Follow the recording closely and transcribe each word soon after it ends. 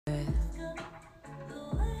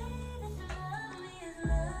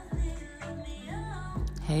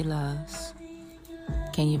Hey loves,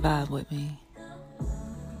 can you vibe with me?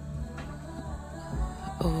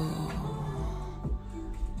 Ooh,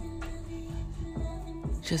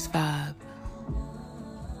 just vibe.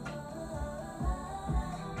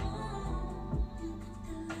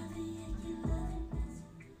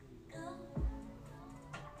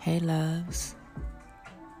 Hey loves,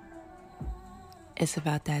 it's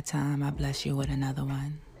about that time I bless you with another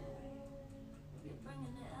one.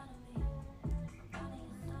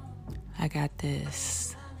 I got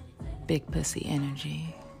this big pussy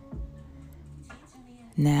energy.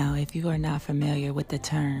 Now, if you are not familiar with the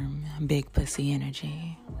term big pussy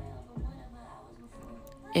energy,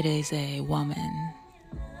 it is a woman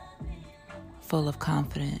full of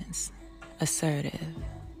confidence, assertive.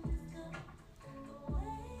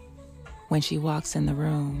 When she walks in the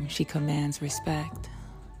room, she commands respect.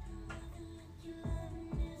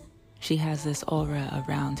 She has this aura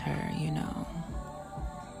around her, you know.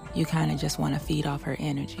 You kind of just want to feed off her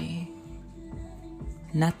energy.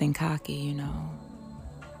 Nothing cocky, you know.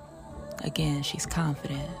 Again, she's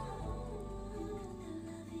confident.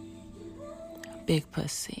 Big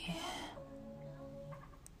pussy.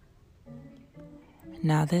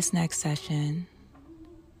 Now this next session,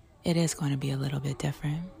 it is going to be a little bit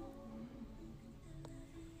different.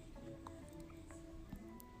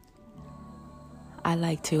 I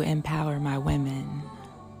like to empower my women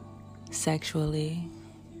sexually.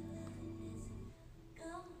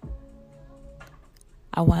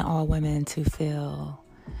 I want all women to feel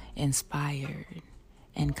inspired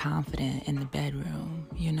and confident in the bedroom,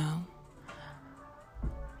 you know?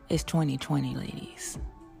 It's 2020, ladies.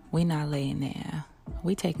 We not laying there.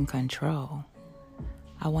 We taking control.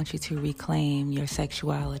 I want you to reclaim your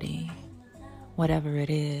sexuality, whatever it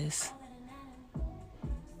is.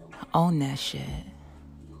 Own that shit.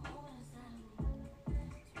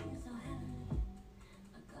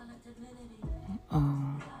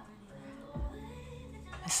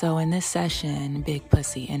 So in this session, big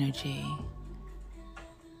pussy energy,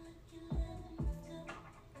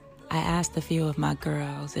 I asked a few of my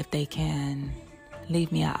girls if they can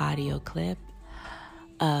leave me an audio clip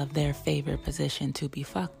of their favorite position to be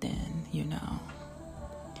fucked in, you know.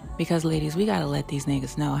 Because ladies, we gotta let these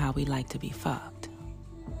niggas know how we like to be fucked.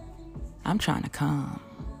 I'm trying to come.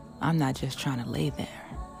 I'm not just trying to lay there.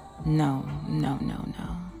 No.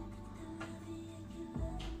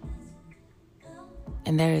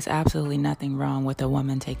 And there is absolutely nothing wrong with a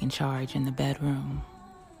woman taking charge in the bedroom.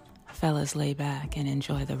 Fellas, lay back and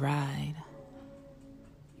enjoy the ride.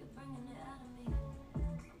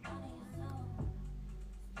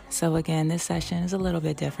 So again, this session is a little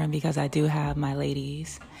bit different because I do have my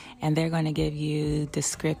ladies, and they're going to give you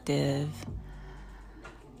descriptive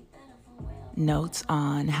notes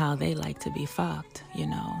on how they like to be fucked, you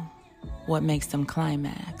know, what makes them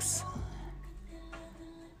climax.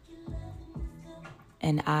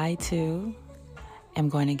 And I, too, am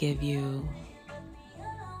going to give you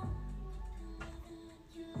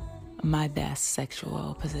my best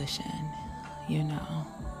sexual position, you know.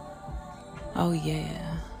 Oh,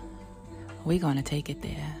 yeah. We're going to take it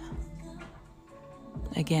there.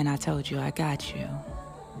 Again, I told you, I got you.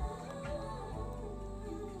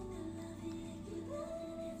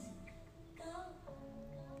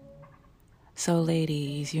 So,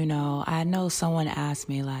 ladies, you know, I know someone asked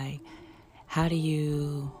me, like, how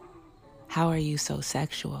are you so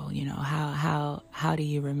sexual? You know, how do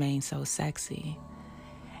you remain so sexy?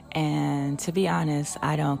 And to be honest,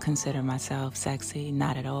 I don't consider myself sexy,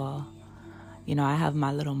 not at all. You know, I have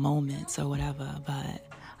my little moments or whatever, but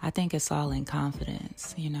I think it's all in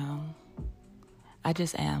confidence, you know. I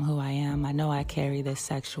just am who I am. I know I carry this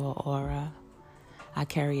sexual aura. I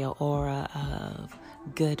carry an aura of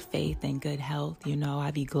good faith and good health, you know.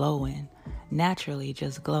 I be glowing. Naturally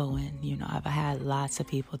just glowing, you know. I've had lots of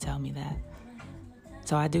people tell me that.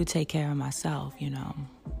 So I do take care of myself, you know.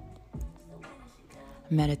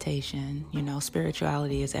 Meditation, you know,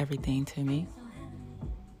 spirituality is everything to me.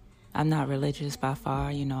 I'm not religious by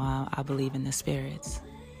far, you know, I believe in the spirits.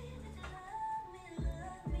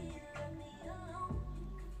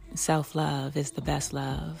 Self-love is the best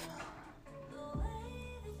love.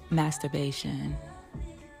 Masturbation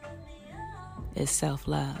is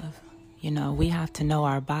self-love. You know, we have to know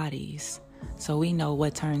our bodies so we know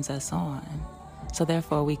what turns us on. So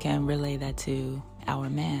therefore we can relay that to our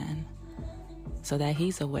man so that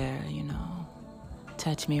he's aware, you know,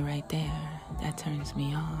 touch me right there. That turns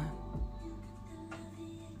me on.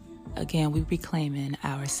 Again, we reclaiming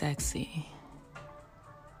our sexy.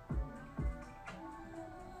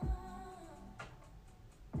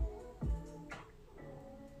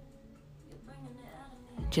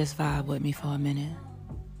 Just vibe with me for a minute.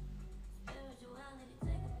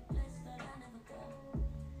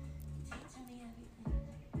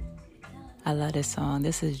 I love this song.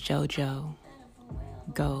 This is JoJo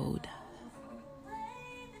Gold.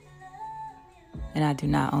 And I do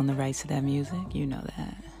not own the rights to that music. You know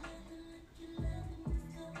that.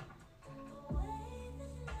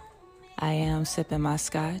 I am sipping my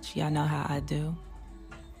scotch. Y'all know how I do.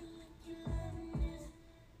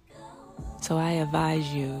 So I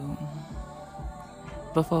advise you,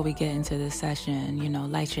 before we get into this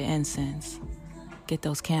session, light your incense. Get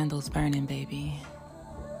those candles burning, baby.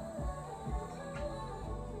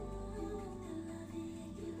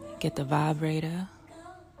 Get the vibrator,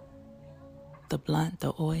 the blunt,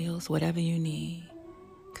 the oils, whatever you need.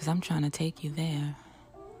 Because I'm trying to take you there.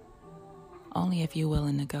 Only if you're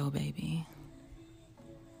willing to go, baby.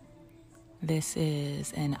 This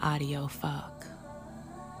is an audio fuck.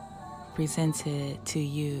 Presented to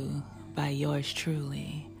you by yours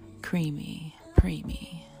truly, Creamy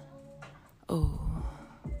Preemy. Ooh,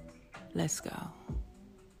 let's go.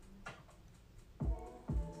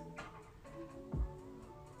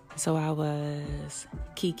 So I was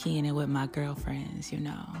kikiing it with my girlfriends,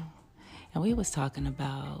 and we was talking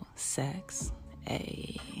about sex, and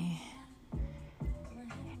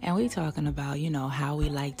we talking about, how we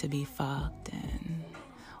like to be fucked and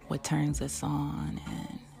what turns us on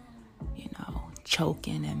and,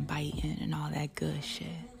 choking and biting and all that good shit.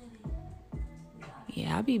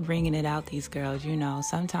 Yeah, I be bringing it out these girls,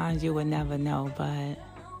 Sometimes you would never know, but,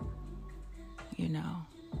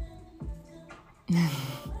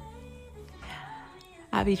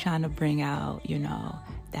 I be trying to bring out,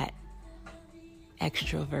 that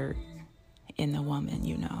extrovert in the woman,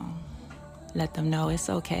 Let them know it's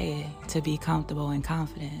okay to be comfortable and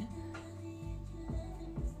confident.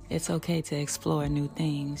 It's okay to explore new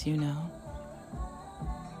things,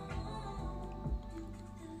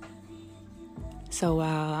 So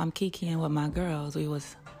while I'm kikiing with my girls,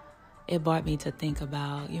 it brought me to think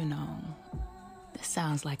about, this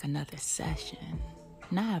sounds like another session.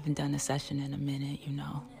 And I haven't done a session in a minute,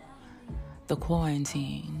 The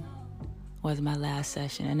quarantine was my last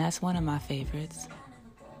session, and that's one of my favorites.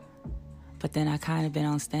 But then I kind of been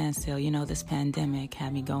on standstill. This pandemic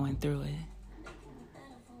had me going through it.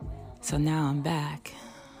 So now I'm back.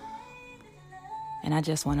 And I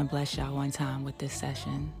just want to bless y'all one time with this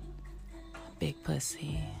session. Big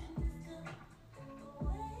pussy.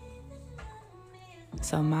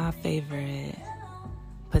 So my favorite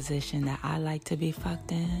position that I like to be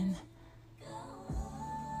fucked in,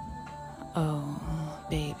 oh,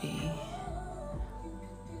 baby,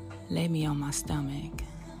 lay me on my stomach.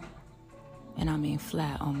 And I mean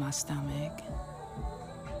flat on my stomach.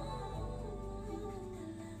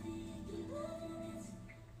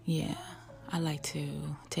 Yeah, I like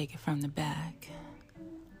to take it from the back.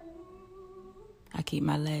 I keep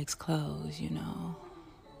my legs closed, And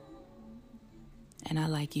I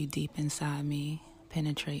like you deep inside me,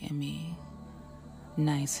 penetrating me,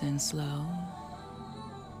 nice and slow.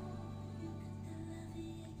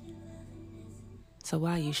 So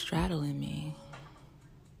while you straddling me,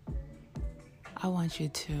 I want you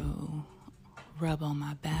to rub on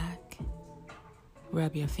my back,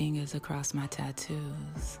 rub your fingers across my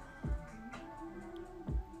tattoos.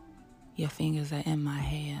 Your fingers are in my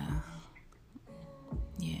hair.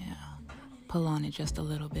 Yeah, pull on it just a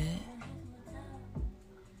little bit.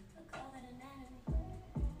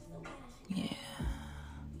 Yeah.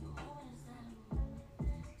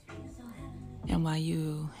 And while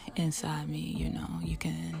you inside me, you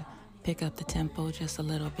can pick up the tempo just a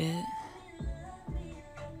little bit.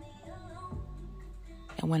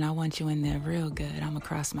 And when I want you in there real good, I'm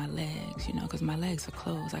across my legs, because my legs are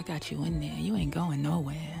closed. I got you in there. You ain't going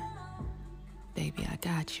nowhere. Baby, I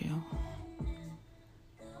got you.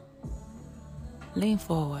 Lean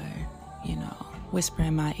forward, whisper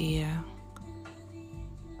in my ear.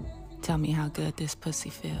 Tell me how good this pussy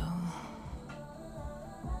feel.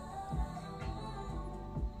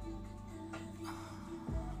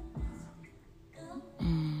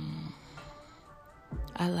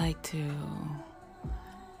 I like to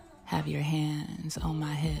have your hands on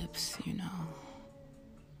my hips,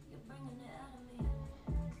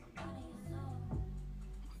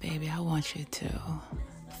 Baby, I want you to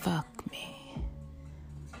fuck me.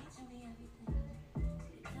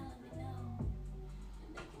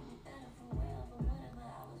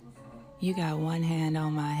 You got one hand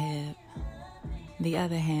on my hip, the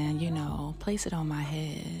other hand, place it on my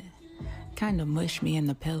head. Kind of mush me in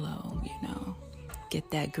the pillow,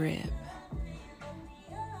 get that grip.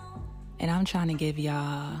 And I'm trying to give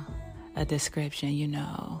y'all a description,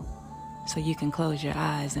 so you can close your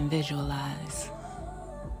eyes and visualize.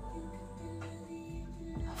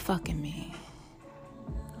 Fucking me.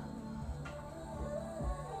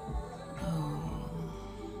 Oh.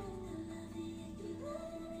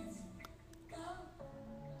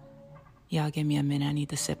 Y'all give me a minute. I need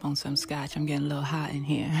to sip on some scotch. I'm getting a little hot in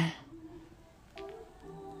here.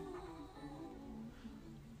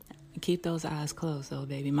 Keep those eyes closed, though,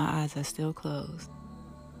 baby. My eyes are still closed.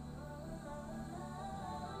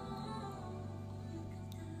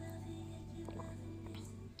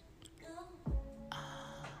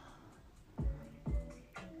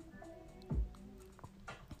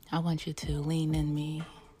 I want you to lean in me.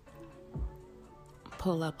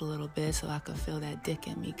 Pull up a little bit so I can feel that dick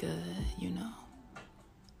in me good, you know.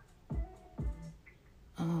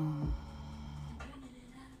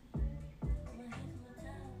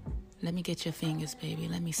 Let me get your fingers, baby.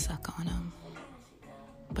 Let me suck on them.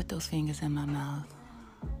 Put those fingers in my mouth.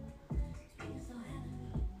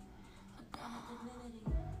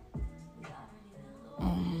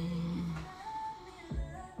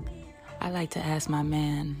 I like to ask my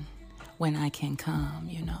man when I can come,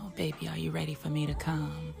 you know. Baby, are you ready for me to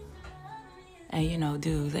come? And you know,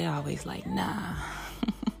 dudes, they always like, nah.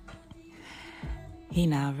 He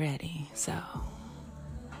not ready, so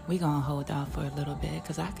we gonna hold off for a little bit,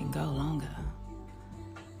 cause I can go longer.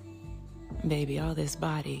 Baby, all this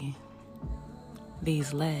body,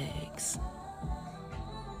 these legs.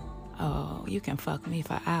 Oh, you can fuck me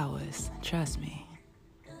for hours, trust me.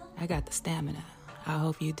 I got the stamina. I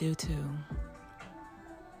hope you do too.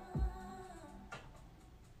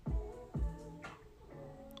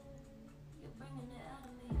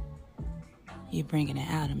 You bringing it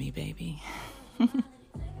out of me, baby.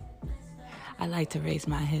 I like to raise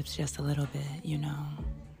my hips just a little bit, you know.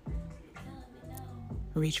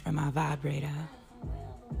 Reach for my vibrator.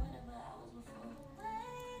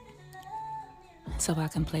 So I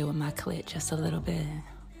can play with my clit just a little bit.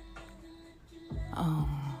 Oh,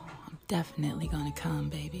 I'm definitely gonna come,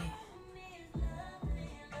 baby.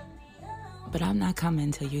 But I'm not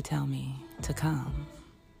coming till you tell me to come.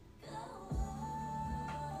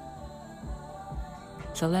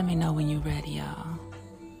 So let me know when you're ready, y'all.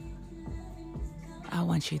 I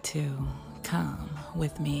want you to come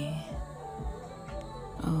with me.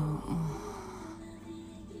 Oh,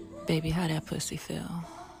 baby, how that pussy feel?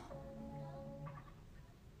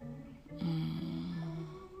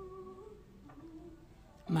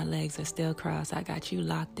 My legs are still crossed. I got you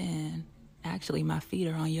locked in. Actually, my feet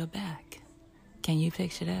are on your back. Can you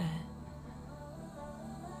picture that?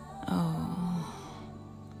 Oh,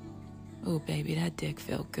 baby, that dick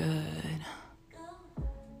feel good.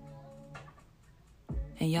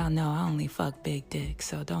 And y'all know I only fuck big dick,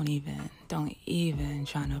 so don't even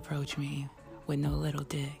try to approach me with no little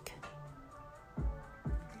dick.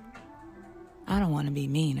 I don't want to be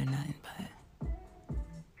mean or nothing, but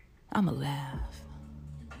I'ma laugh.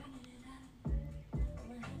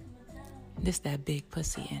 This that big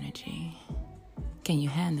pussy energy. Can you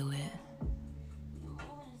handle it?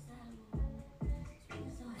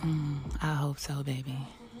 I hope so, baby.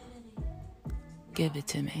 Give it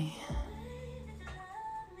to me.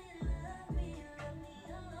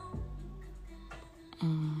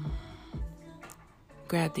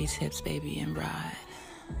 Grab these hips, baby, and ride.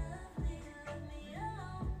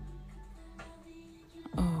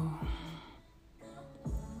 Oh.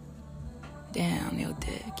 Damn, your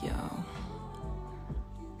dick, yo.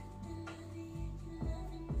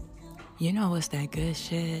 You know what's that good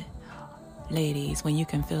shit? Ladies, when you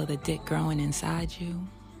can feel the dick growing inside you.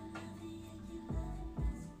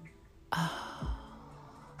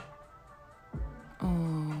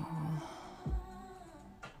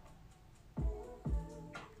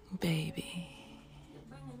 Baby,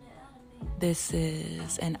 this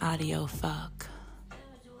is an audio fuck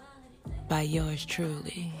by yours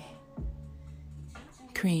truly,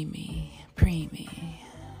 Creamy, preemy.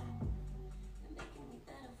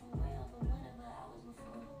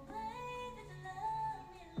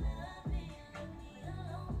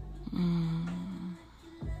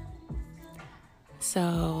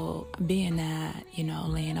 So, being that, you know,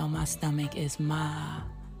 laying on my stomach is my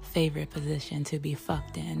favorite position to be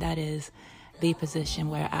fucked in. That is the position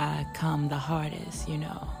where I come the hardest, you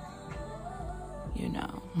know.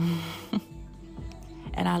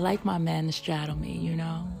 And I like my man to straddle me, you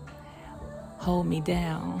know. Hold me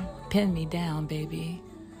down, pin me down, baby.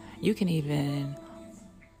 You can even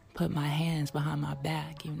put my hands behind my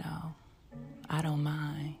back, you know. I don't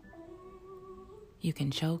mind. You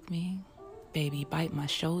can choke me, baby, bite my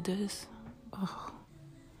shoulders.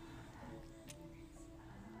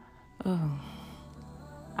 Oh,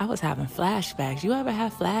 I was having flashbacks. You ever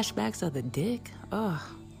have flashbacks of the dick? Oh,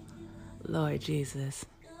 Lord Jesus.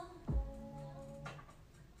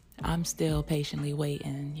 I'm still patiently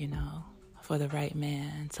waiting, you know, for the right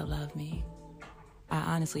man to love me. I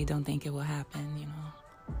honestly don't think it will happen, you know.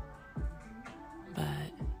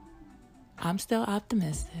 But I'm still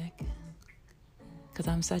optimistic because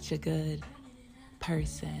I'm such a good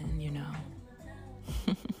person, you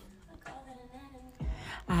know.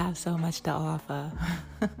 I have so much to offer.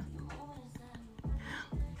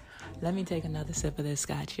 Let me take another sip of this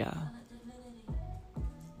scotch, y'all.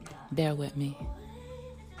 Bear with me.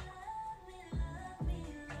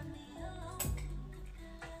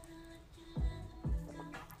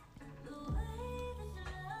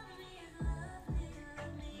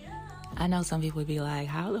 I know some people would be like,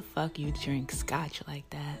 how the fuck you drink scotch like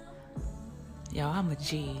that? Yo, I'm a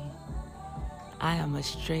G. I am a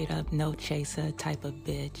straight up no chaser type of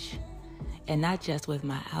bitch. And not just with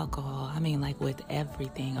my alcohol. I mean like with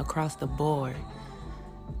everything across the board.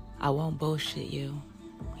 I won't bullshit you,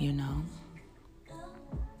 you know.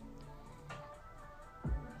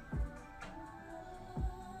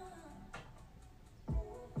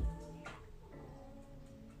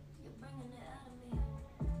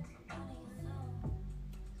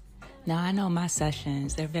 Now, I know my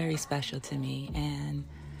sessions, they're very special to me. And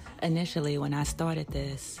initially, when I started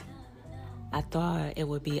this, I thought it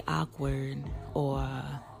would be awkward or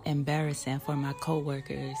embarrassing for my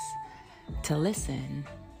coworkers to listen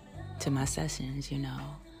to my sessions, you know.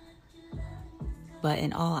 But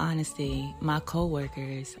in all honesty, my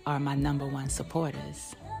coworkers are my number one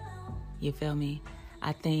supporters. You feel me?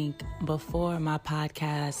 I think before my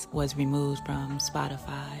podcast was removed from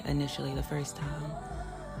Spotify initially the first time,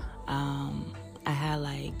 I had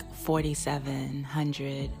like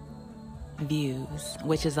 4,700 views,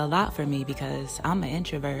 which is a lot for me because I'm an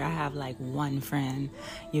introvert. I have like one friend.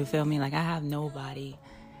 You feel me? Like I have nobody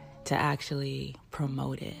to actually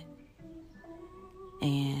promote it.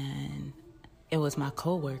 And it was my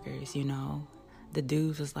coworkers, you know. The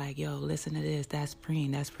dudes was like, yo, listen to this. That's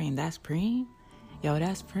Preem. That's Preem. That's Preem? Yo,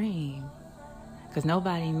 that's Preem. Because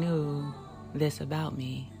nobody knew this about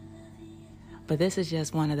me. But this is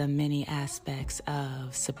just one of the many aspects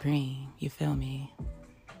of Supreme. You feel me?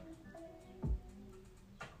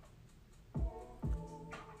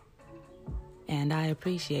 And I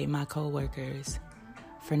appreciate my coworkers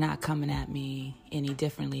for not coming at me any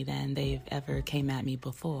differently than they've ever came at me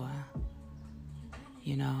before.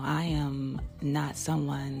 You know, I am not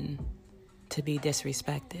someone to be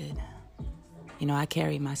disrespected. You know, I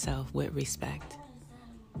carry myself with respect.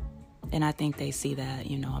 And I think they see that,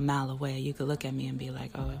 you know, a mile away. You could look at me and be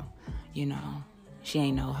like, oh, you know, she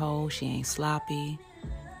ain't no hoe, she ain't sloppy.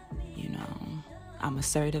 You know, I'm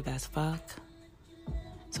assertive as fuck.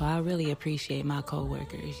 So I really appreciate my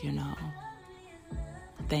coworkers, you know.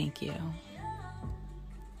 Thank you.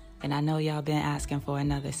 And I know y'all been asking for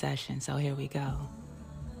another session, so here we go.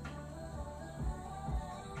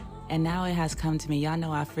 And now it has come to me, y'all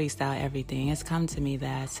know I freestyle everything. It's come to me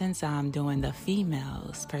that since I'm doing the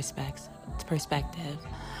female's perspective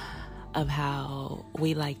of how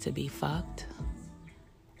we like to be fucked,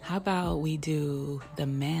 how about we do the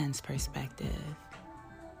man's perspective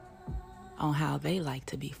on how they like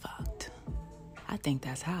to be fucked? I think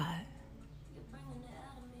that's hot.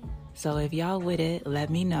 So if y'all with it, let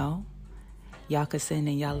me know. Y'all could send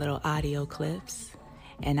in y'all little audio clips.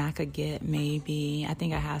 And I could get maybe, I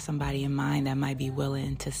think I have somebody in mind that might be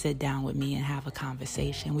willing to sit down with me and have a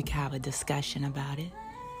conversation. We could have a discussion about it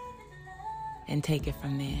and take it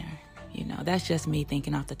from there. You know, that's just me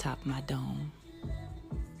thinking off the top of my dome.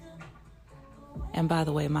 And by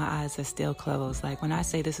the way, my eyes are still closed. Like when I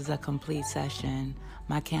say this is a complete session,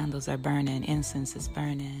 my candles are burning, incense is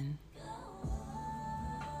burning.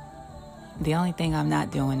 The only thing I'm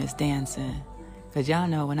not doing is dancing. Because y'all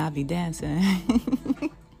know when I be dancing,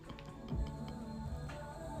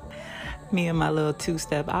 me and my little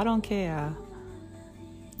two-step, I don't care.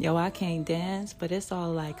 Yo, I can't dance, but it's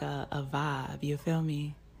all like a vibe, you feel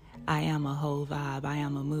me? I am a whole vibe, I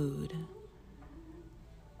am a mood.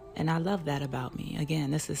 And I love that about me.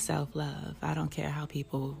 Again, this is self-love. I don't care how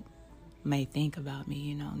people may think about me,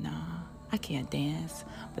 you know, nah, I can't dance,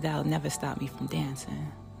 but that'll never stop me from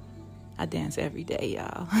dancing. I dance every day,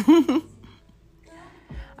 y'all.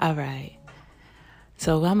 All right,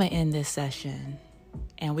 so I'm going to end this session,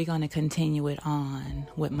 and we're going to continue it on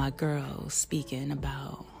with my girls speaking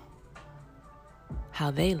about how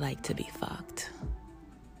they like to be fucked.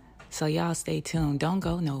 So y'all stay tuned. Don't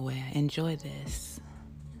go nowhere. Enjoy this.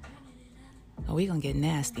 We're going to get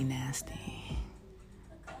nasty, nasty.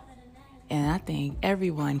 And I think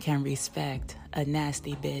everyone can respect a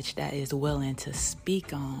nasty bitch that is willing to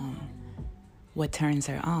speak on what turns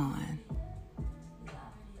her on.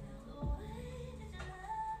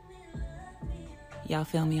 Y'all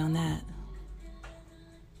feel me on that?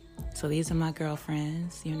 So these are my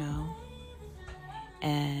girlfriends, you know.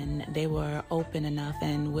 And they were open enough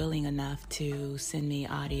and willing enough to send me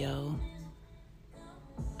audio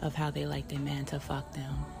of how they like their man to fuck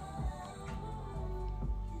them.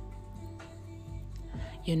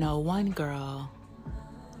 You know, one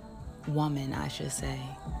woman I should say,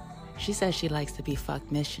 she says she likes to be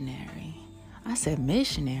fucked missionary. I said,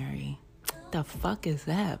 missionary? The fuck is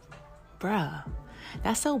that? Bruh,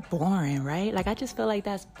 that's so boring, right? Like, I just feel like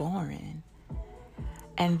that's boring.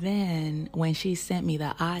 And then when she sent me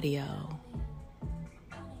the audio,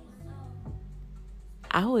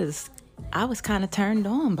 I was kind of turned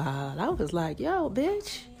on by it. I was like, yo,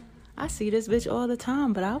 bitch, I see this bitch all the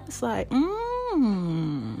time. But I was like,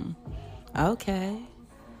 okay.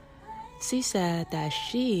 She said that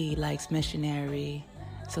she likes missionary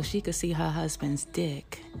so she could see her husband's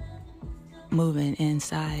dick moving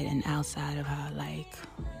inside and outside of her, like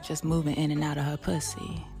just moving in and out of her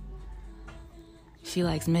pussy. She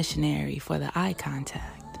likes missionary for the eye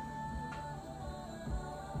contact.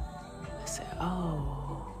 I said,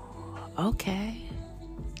 oh, okay.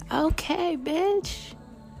 Okay, bitch.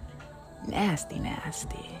 Nasty,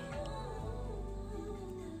 nasty.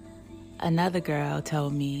 Another girl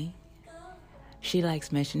told me she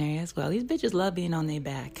likes missionary as well. These bitches love being on their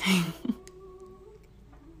back.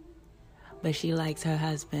 But she likes her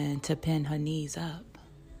husband to pin her knees up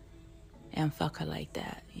and fuck her like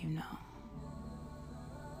that, you know.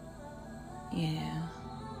 Yeah.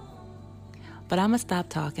 But I'm going to stop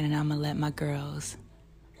talking and I'm going to let my girls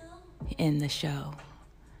end the show.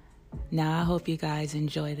 Now, I hope you guys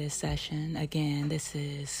enjoy this session. Again, this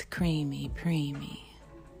is Creamy Preemy.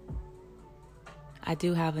 I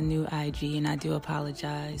do have a new IG and I do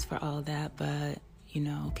apologize for all that, but, you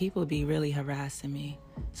know, people be really harassing me.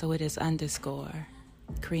 So it is _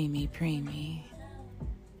 Creamy Preemy.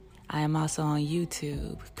 I am also on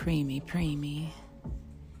YouTube, Creamy Preemy.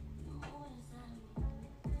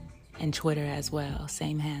 And Twitter as well,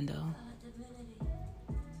 same handle.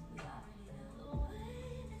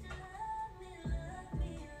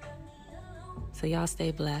 So y'all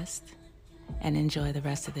stay blessed and enjoy the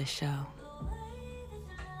rest of this show.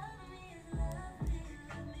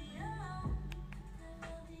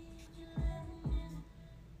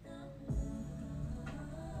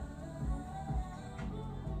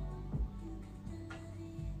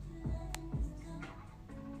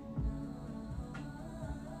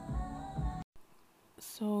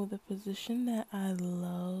 So the position that I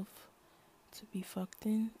love to be fucked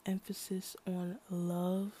in, emphasis on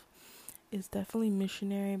love, is definitely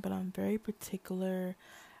missionary, but I'm very particular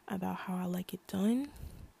about how I like it done.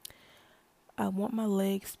 I want my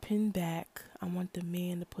legs pinned back. I want the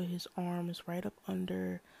man to put his arms right up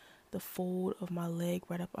under the fold of my leg,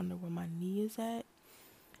 right up under where my knee is at.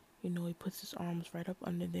 You know, he puts his arms right up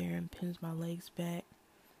under there and pins my legs back.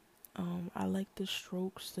 I like the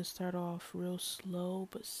strokes to start off real slow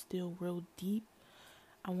but still real deep.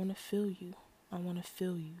 I want to feel you. I want to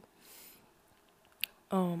feel you.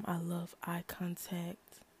 I love eye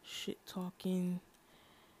contact, shit talking,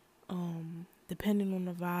 depending on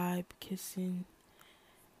the vibe, kissing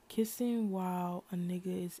while a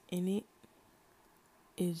nigga is in it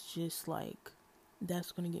is just like,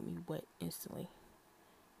 that's gonna get me wet instantly.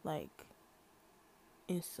 Like,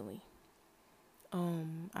 instantly.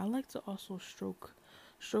 I like to also stroke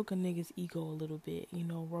a nigga's ego a little bit, you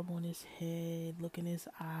know, rub on his head, look in his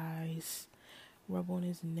eyes, rub on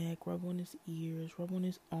his neck, rub on his ears, rub on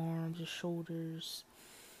his arms, his shoulders,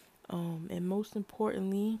 and most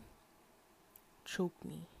importantly, choke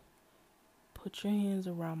me. Put your hands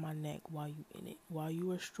around my neck while you in it. While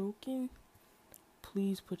you are stroking,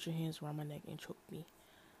 please put your hands around my neck and choke me.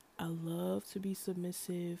 I love to be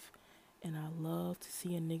submissive, and I love to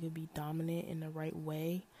see a nigga be dominant in the right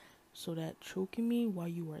way. So that choking me while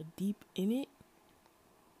you are deep in it,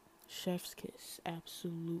 chef's kiss,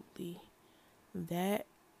 absolutely. That,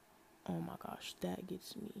 oh my gosh, that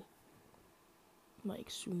gets me like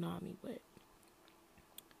tsunami wet.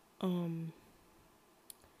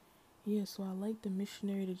 Yeah, so I like the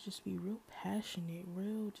missionary to just be real passionate,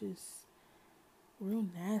 real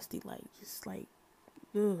nasty, like, just like,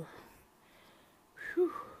 ugh.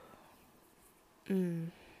 Whew.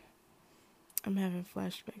 I'm having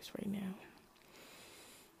flashbacks right now.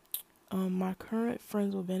 My current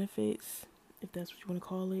friends with benefits, if that's what you want to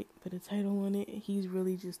call it, put a title on it, he's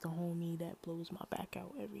really just a homie that blows my back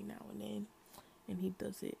out every now and then, and he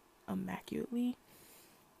does it immaculately.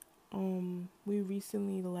 We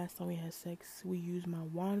recently, the last time we had sex, we used my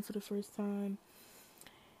wand for the first time,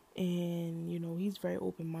 and, you know, he's very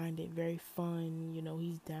open-minded, very fun, you know,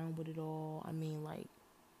 he's down with it all. I mean, like,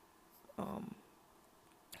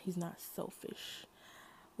 he's not selfish.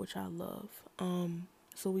 which I love.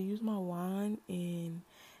 So we used my wand, and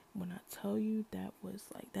when I tell you that was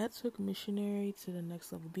like, that took missionary to the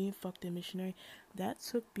next level. Being fucked in missionary, that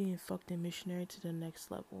took being fucked in missionary to the next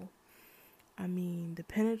level. I mean, the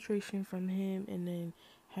penetration from him, and then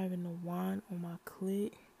having the wand on my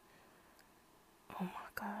clit. Oh my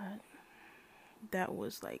god, that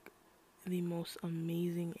was like the most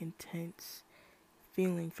amazing, intense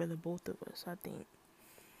feeling for the both of us. I think.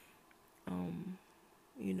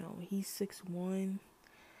 You know, he's 6'1".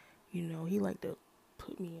 You know, he like to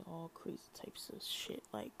put me in all crazy types of shit,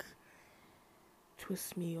 like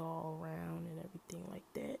twist me all around and everything like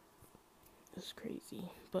that. It's crazy.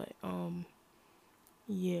 But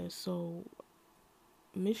yeah, so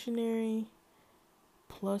missionary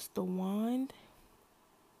plus the wand,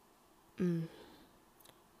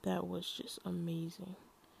 that was just amazing.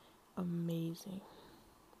 Amazing.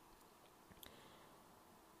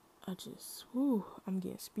 I'm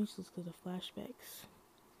getting speechless because of flashbacks.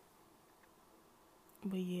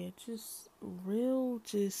 But yeah, just real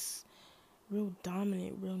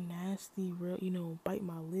dominant, real nasty, real, you know, bite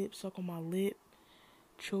my lip, suck on my lip,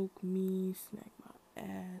 choke me, smack my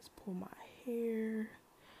ass, pull my hair,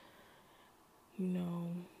 you know,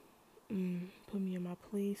 put me in my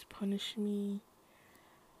place, punish me.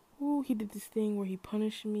 Ooh, he did this thing where he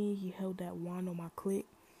punished me. He held that wand on my clit,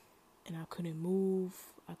 and I couldn't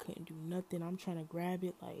move. I couldn't do nothing. I'm trying to grab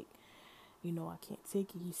it, like, you know, I can't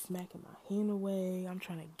take it. He's smacking my hand away. I'm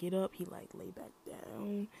trying to get up. He, like, lay back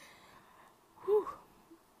down. Whew.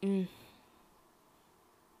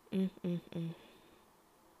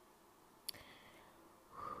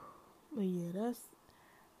 But yeah,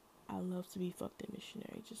 I love to be fucked in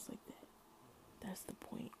missionary just like that. That's the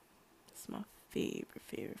point. It's my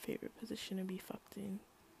favorite position to be fucked in.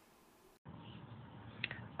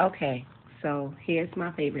 Okay, so here's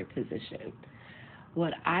my favorite position.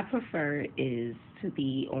 What I prefer is to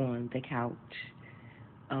be on the couch,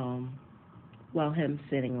 um, him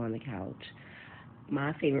sitting on the couch.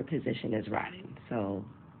 My favorite position is riding. So,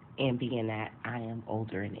 and being that I am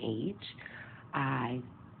older in age, I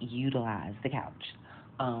utilize the couch.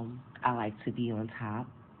 I like to be on top,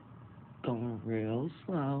 going real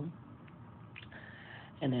slow,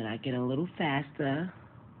 and then I get a little faster,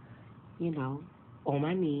 you know, on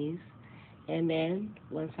my knees. And then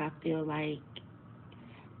once I feel like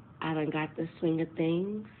I done got the swing of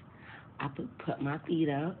things, I put my feet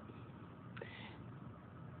up,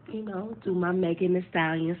 you know, do my Megan Thee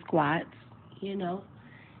Stallion squats, you know,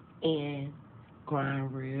 and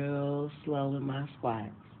grind real slow in my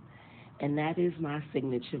squats. And that is my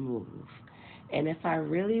signature move. And if I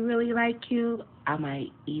really, really like you, I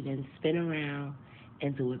might even spin around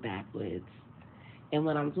and do it backwards. And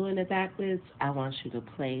when I'm doing it backwards, I want you to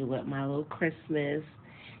play with my little Christmas,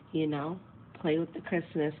 you know, play with the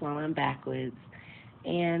Christmas while I'm backwards.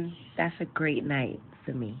 And that's a great night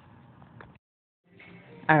for me.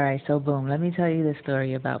 All right, so boom, let me tell you the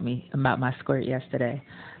story about my squirt yesterday.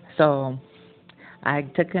 So I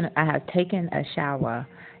had taken a shower,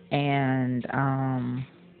 and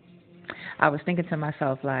I was thinking to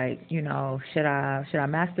myself, like, you know, should I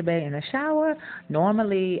masturbate in the shower?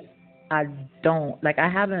 Normally I don't, like, I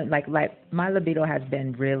haven't, like my libido has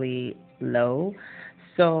been really low.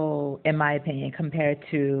 So, in my opinion, compared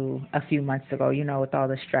to a few months ago, you know, with all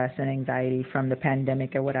the stress and anxiety from the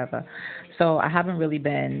pandemic or whatever. So, I haven't really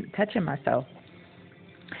been touching myself.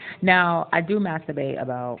 Now, I do masturbate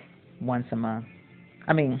about once a month.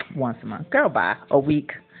 I mean, once a month. Girl, bye. A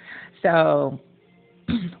week. So,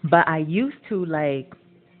 but I used to, like,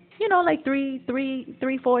 you know, like three,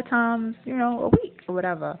 4 times, you know, a week or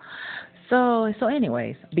whatever. So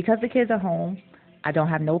anyways, because the kids are home, I don't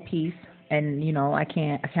have no peace, and you know, I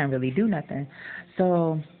can't really do nothing.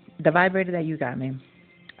 So the vibrator that you got me,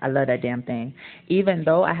 I love that damn thing. Even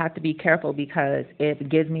though I have to be careful because it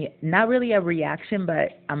gives me not really a reaction,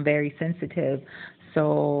 but I'm very sensitive.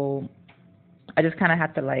 So I just kind of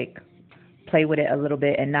have to like play with it a little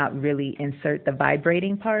bit and not really insert the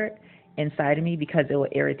vibrating part inside of me because it will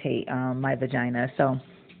irritate my vagina. So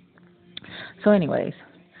anyways,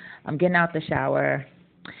 I'm getting out the shower.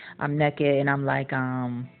 I'm naked and I'm like,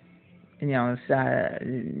 you know,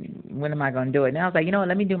 when am I going to do it? And I was like, you know what,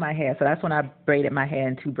 let me do my hair. So that's when I braided my hair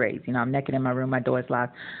in 2 braids. You know, I'm naked in my room, my door's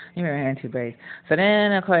locked. Let me my hair in 2 braids. So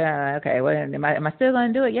then, okay, well, am I still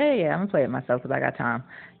going to do it? Yeah, I'm going to play it myself because I got time.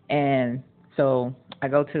 And so I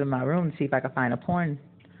go to my room to see if I can find a porn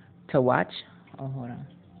to watch. Oh, hold on.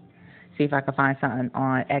 See if I can find something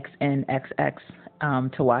on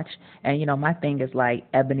XNXX to watch. And you know, my thing is like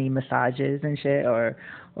ebony massages and shit, or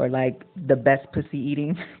like the best pussy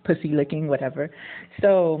eating, pussy licking, whatever.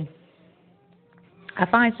 So I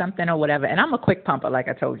find something or whatever, and I'm a quick pumper, like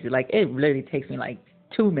I told you. Like it literally takes me like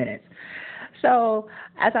 2 minutes. So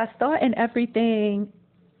as I start and everything,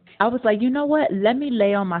 I was like, you know what? Let me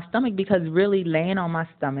lay on my stomach because really laying on my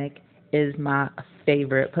stomach is my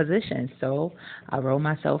favorite position. So I roll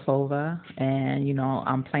myself over and,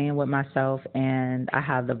 I'm playing with myself and I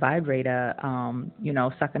have the vibrator,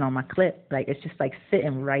 sucking on my clit. Like it's just like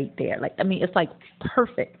sitting right there. Like, I mean, it's like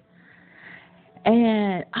perfect.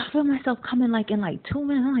 And I feel myself coming like in like 2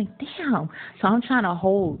 minutes. I'm like, damn. So I'm trying to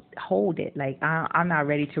hold it. Like I'm not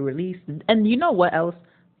ready to release. And you know what else?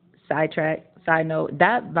 Side note,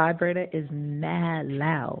 that vibrator is mad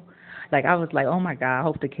loud. Like I was like, oh my god, I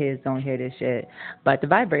hope the kids don't hear this shit. But the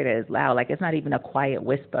vibrator is loud. Like it's not even a quiet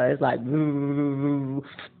whisper. It's like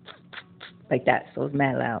like that. So it's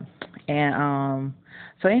mad loud. And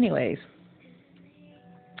so anyways,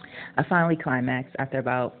 I finally climaxed after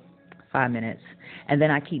about 5 minutes. And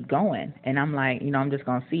then I keep going. And I'm like, I'm just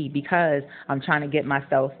going to see because I'm trying to get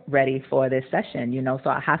myself ready for this session, So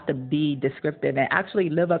I have to be descriptive and actually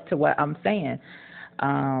live up to what I'm saying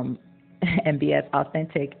and be as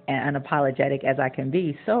authentic and unapologetic as I can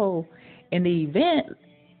be. So in the event,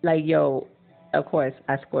 like, yo, of course,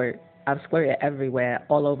 I squirt. I've squirted everywhere,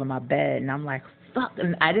 all over my bed. And I'm like, fuck.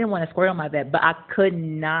 And I didn't want to squirt on my bed, but I could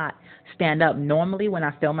not stand up. Normally, when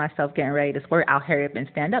I feel myself getting ready to squirt, I'll hurry up and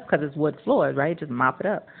stand up because it's wood floors, right? Just mop it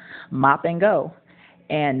up. Mop and go.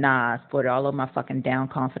 And nah, I squirted all over my fucking down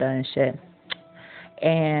comforter and shit.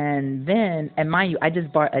 And mind you, I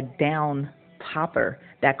just bought a down popper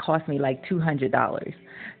that cost me like $200.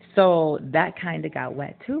 So that kind of got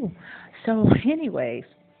wet too. So anyways,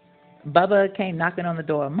 Bubba came knocking on the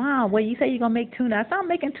door. Mom, well, you say you're going to make tuna. I said, I'm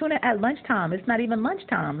making tuna at lunchtime. It's not even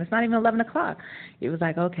lunchtime. It's not even 11 o'clock. He was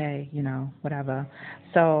like, okay, whatever.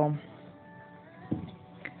 So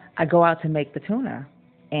I go out to make the tuna,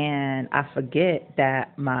 and I forget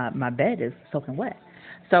that my bed is soaking wet.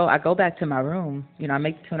 So I go back to my room. I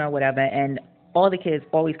make the tuna or whatever, and all the kids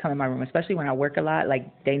always come in my room, especially when I work a lot.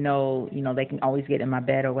 Like, they know, they can always get in my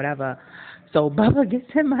bed or whatever. So Bubba gets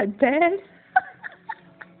in my bed.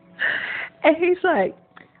 And he's like,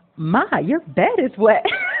 Ma, your bed is wet.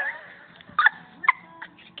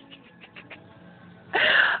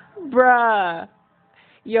 Bruh.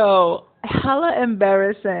 Yo, hella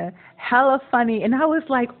embarrassing, hella funny. And I was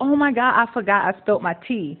like, oh my God, I forgot I spilled my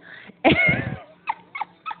tea.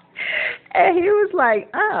 And he was like,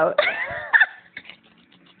 oh.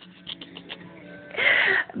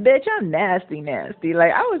 Bitch, I'm nasty, nasty.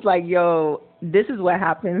 Like, I was like, yo, this is what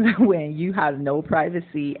happens when you have no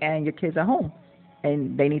privacy and your kids are home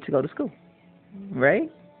and they need to go to school,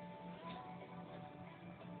 right?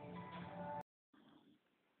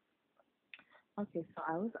 Okay, so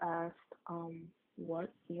I was asked, what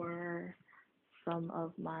were some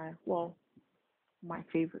of my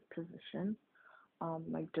favorite positions,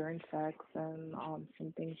 like during sex, and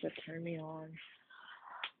some things that turn me on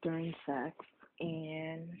during sex,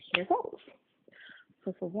 and here goes.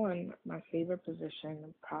 So for one, my favorite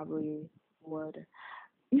position probably would,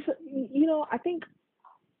 I think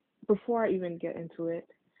before I even get into it,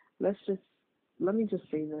 let's just let me just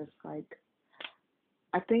say this, like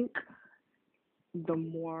I think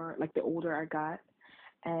the older I got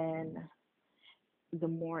and the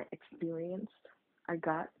more experienced I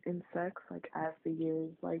got in sex, like as the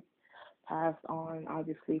years like passed on,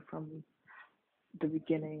 obviously from the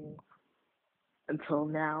beginning until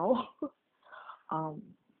now, um,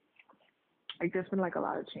 like there's been like a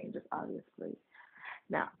lot of changes, obviously.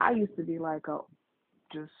 Now I used to be like a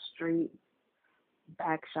just straight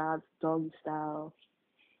back shots, doggy style,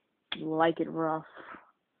 like it rough,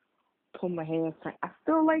 pull my hair tight. I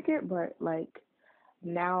still like it, but like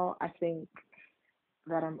now I think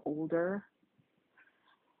that I'm older.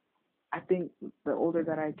 I think the older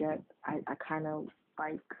that I get, I kind of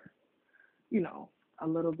like, you know, a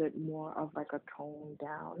little bit more of like a tone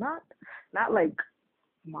down. Not like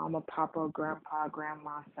mama, papa, grandpa,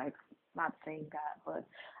 grandma sex. Not saying that, but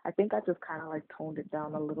I think I just kind of like toned it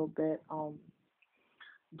down a little bit.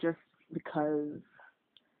 Just because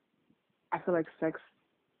I feel like sex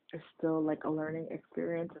is still like a learning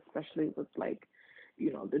experience, especially with like,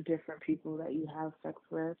 the different people that you have sex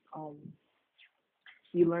with.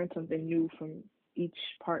 You learn something new from each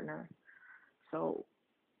partner. So,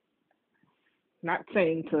 not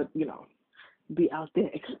saying to, be out there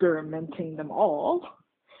experimenting them all,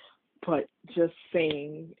 but just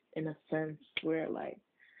saying in a sense where like,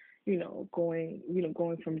 going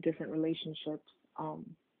from different relationships,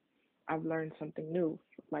 I've learned something new,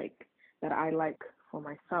 like that I like for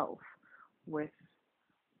myself with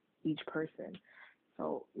each person.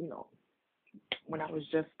 So, when I was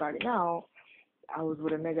just starting out, I was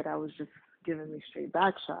with a nigga that was just giving me straight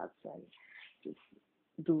back shots and just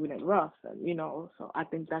doing it rough, and so I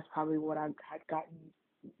think that's probably what I had gotten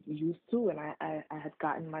used to, and I had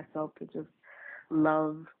gotten myself to just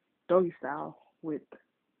love doggy style with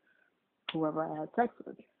whoever I had sex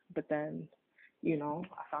with. But then,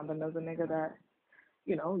 I found another nigga that,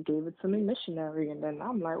 gave it to me missionary, and then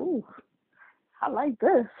I'm like, ooh, I like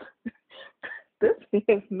this. This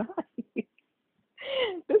is nice.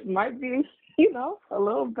 This might be, a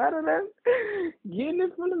little better than getting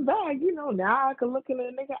it from the bag. Now I can look in the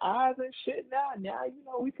nigga eyes and shit now,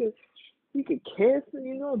 we could kiss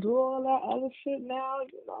and, do all that other shit now,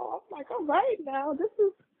 I'm like, all right now,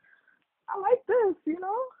 I like this.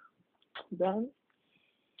 Then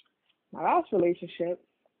my last relationship,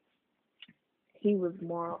 he was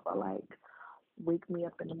more of a like wake me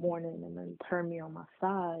up in the morning and then turn me on my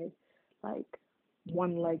side, like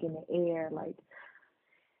one leg in the air, like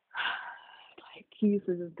he used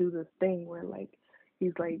to just do this thing where like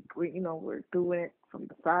he's like we're doing it from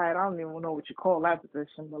the side. I don't even know what you call that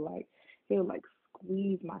position, but like he'll like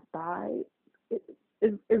squeeze my thigh.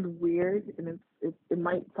 It's weird, and it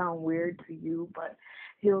might sound weird to you, but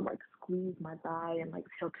he'll like squeeze my thigh, and like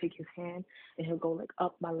he'll take his hand and he'll go like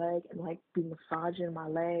up my leg and like be massaging my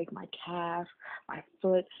leg, my calf, my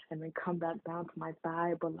foot, and then come back down to my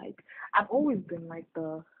thigh. But like I've always been like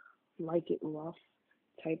the like it rough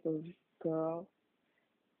type of girl,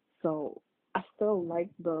 so I still like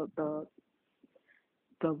the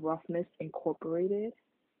roughness incorporated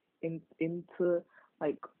into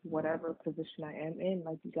like whatever position I am in.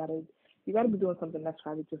 Like you gotta be doing something that's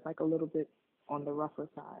probably just like a little bit on the rougher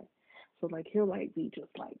side. So like he'll like be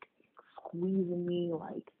just like squeezing me,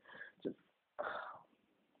 like just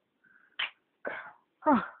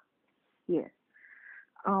yeah.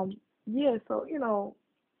 Yeah, so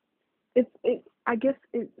I guess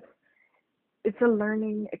it's a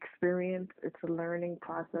learning experience. It's a learning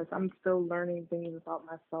process. I'm still learning things about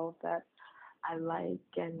myself that I like,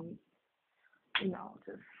 and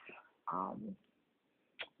just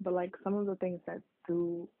but like some of the things that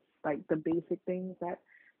do, like the basic things that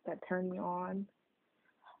turn me on,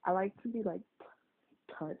 I like to be like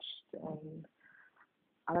touched, and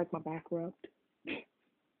I like my back rubbed.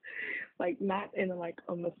 Like not in like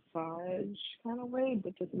a massage kind of way,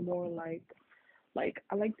 but just more like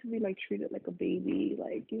I like to be like treated like a baby,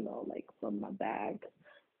 like like rub my back,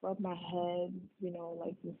 rub my head,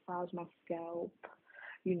 like massage my scalp,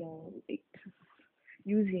 like just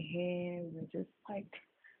use your hands and just like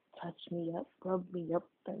touch me up, rub me up,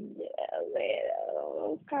 and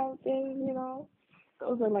those kind of things,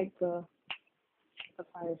 Those are like the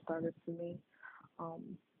fire starters for me.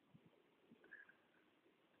 Um,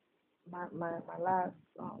 my last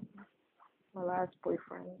my last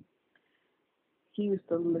boyfriend, he used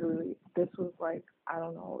to literally, this was like, I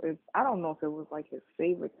don't know if it was like his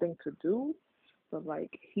favorite thing to do, but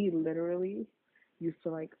like he literally used to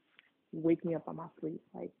like wake me up on my sleep.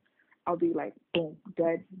 Like I'll be like boom,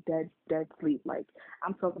 dead sleep. Like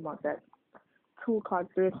I'm talking about that 2 o'clock,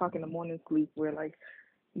 3 o'clock in the morning sleep where like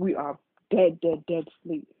we are dead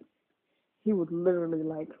sleep. He would literally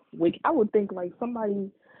like wake. I would think like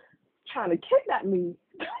somebody trying to kidnap me.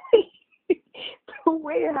 The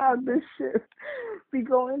way how this shit be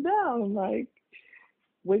going down, like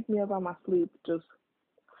wake me up out my sleep, just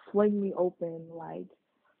fling me open, like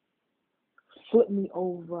flip me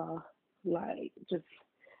over, like just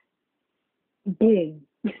boom,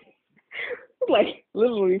 like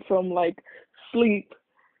literally from like sleep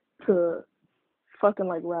to fucking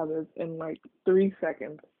like rabbits in like 3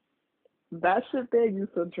 seconds. That shit there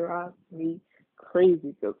used to drive me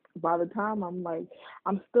crazy, because by the time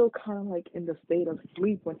I'm still kind of like in the state of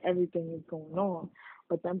sleep when everything is going on,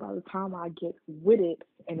 but then by the time I get with it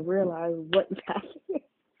and realize what's happening,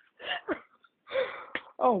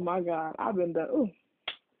 oh my god, I've been done. Ooh.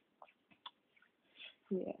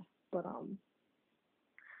 Yeah, but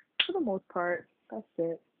for the most part, that's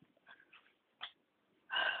it.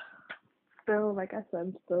 Still, like I said,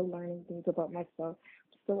 I'm still learning things about myself,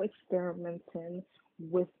 still experimenting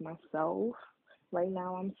with myself. Right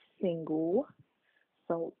now, I'm single.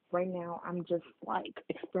 So right now, I'm just like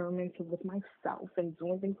experimenting with myself and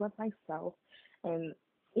doing things with myself, and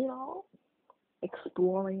you know,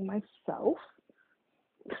 exploring myself,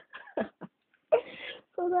 so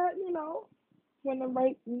that when the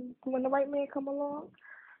right man come along,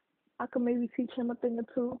 I could maybe teach him a thing or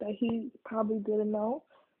two that he probably didn't know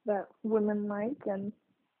that women like, and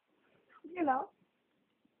you know,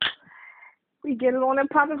 we get it on and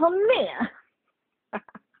popping from there.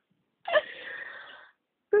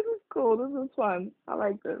 This is cool. This is fun. I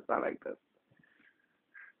like this.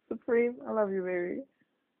 Supreme, I love you, baby.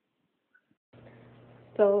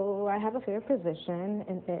 So I have a favorite position,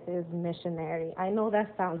 and it is missionary. I know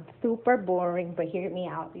that sounds super boring, but hear me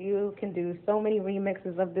out. You can do so many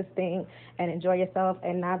remixes of this thing and enjoy yourself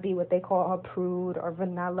and not be what they call a prude or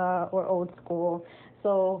vanilla or old school.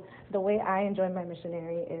 So the way I enjoy my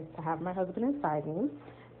missionary is to have my husband inside me,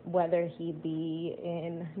 whether he be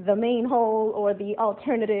in the main hole or the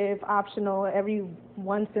alternative, optional, every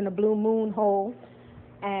once in a blue moon hole,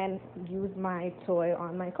 and use my toy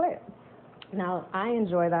on my clit. Now, I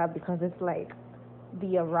enjoy that because it's like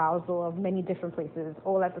the arousal of many different places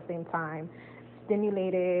all at the same time,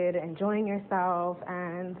 stimulated, enjoying yourself,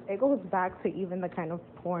 and it goes back to even the kind of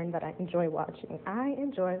porn that I enjoy watching. I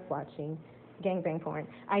enjoy watching gangbang porn.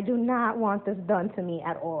 I do not want this done to me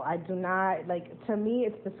at all. I do not, like, to me,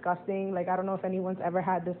 it's disgusting. Like, I don't know if anyone's ever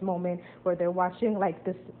had this moment where they're watching, like,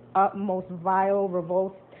 this utmost vile,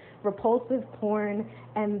 repulsive porn,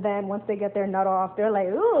 and then once they get their nut off, they're like,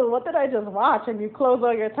 ooh, what did I just watch? And you close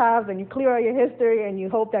all your tabs and you clear all your history and you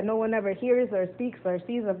hope that no one ever hears or speaks or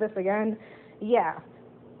sees of this again. Yeah,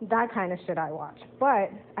 that kind of shit I watch.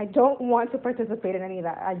 But I don't want to participate in any of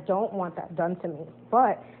that. I don't want that done to me.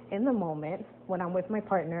 But in the moment, when I'm with my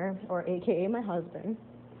partner, or AKA my husband,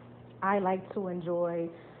 I like to enjoy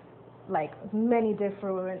like many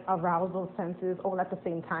different arousal senses all at the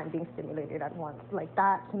same time being stimulated at once. Like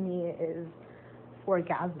that to me is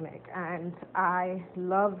orgasmic, and I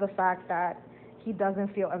love the fact that he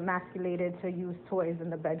doesn't feel emasculated to use toys in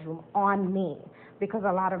the bedroom on me, because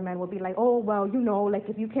a lot of men will be like, oh, well, you know, like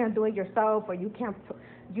if you can't do it yourself or you can't,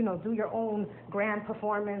 you know, do your own grand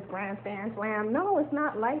performance, grandstand slam. No, it's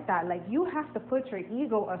not like that. Like you have to put your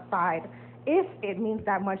ego aside if it means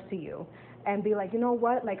that much to you, and be like, you know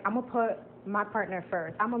what, like I'm gonna put my partner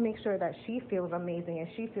first. I'm gonna make sure that she feels amazing and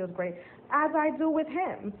she feels great, as I do with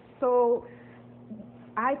him. So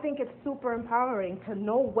I think it's super empowering to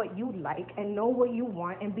know what you like and know what you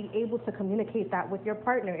want and be able to communicate that with your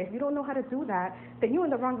partner. If you don't know how to do that, then you're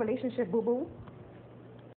in the wrong relationship, boo-boo.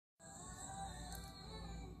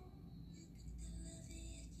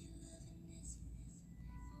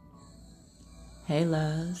 Hey,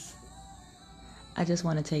 loves. I just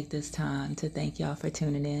want to take this time to thank y'all for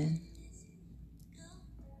tuning in.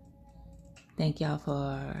 Thank y'all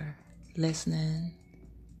for listening,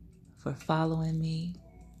 for following me,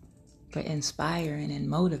 for inspiring and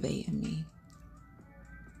motivating me.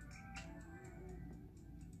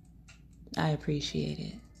 I appreciate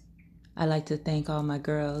it. I'd like to thank all my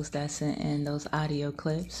girls that sent in those audio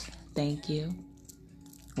clips. Thank you.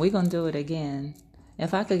 We're going to do it again.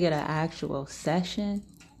 If I could get an actual session,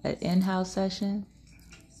 an in-house session,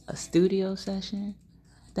 a studio session,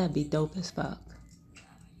 that'd be dope as fuck.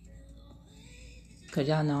 Because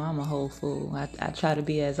y'all know I'm a whole fool. I try to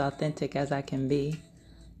be as authentic as I can be.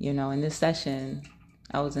 You know, in this session,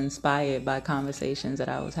 I was inspired by conversations that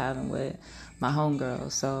I was having with my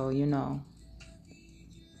homegirls. So, you know,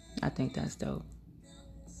 I think that's dope.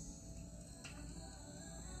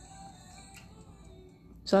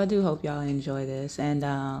 So I do hope y'all enjoy this. And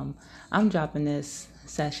I'm dropping this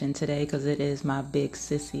session today because it is my big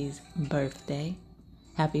sissy's birthday.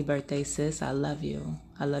 Happy birthday, sis. I love you.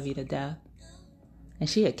 I love you to death. And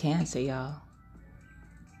she a Cancer, y'all.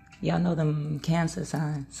 Y'all know them Cancer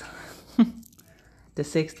signs. The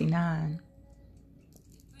 69.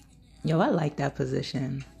 Yo, I like that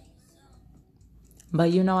position.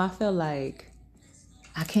 But you know, I feel like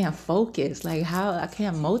I can't focus. Like how I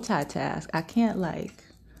can't multitask. I can't like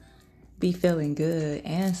be feeling good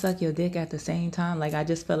and suck your dick at the same time. Like I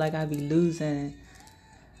just feel like I'd be losing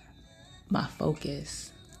my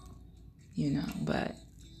focus. You know, but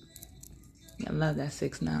I love that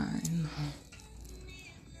 6'9".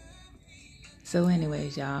 So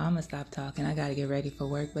anyways, y'all, I'm gonna stop talking. I gotta get ready for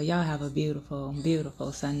work. But y'all have a beautiful,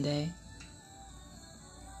 beautiful Sunday.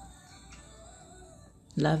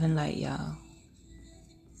 Love and light, y'all.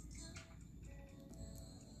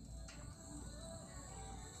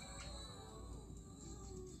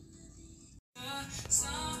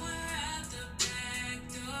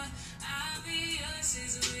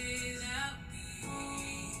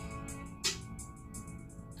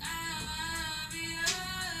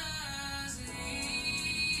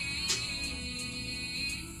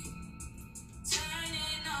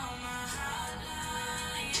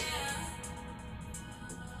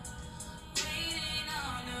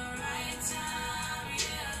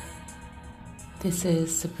 This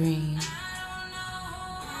is Supreme.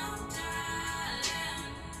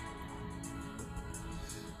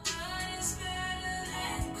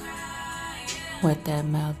 What that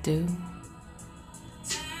mouth do?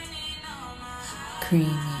 Creamy,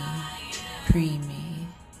 preemie,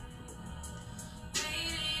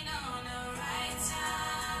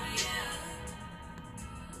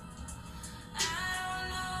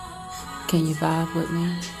 Can you vibe with me?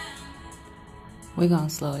 We're gonna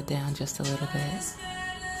slow it down just a little bit.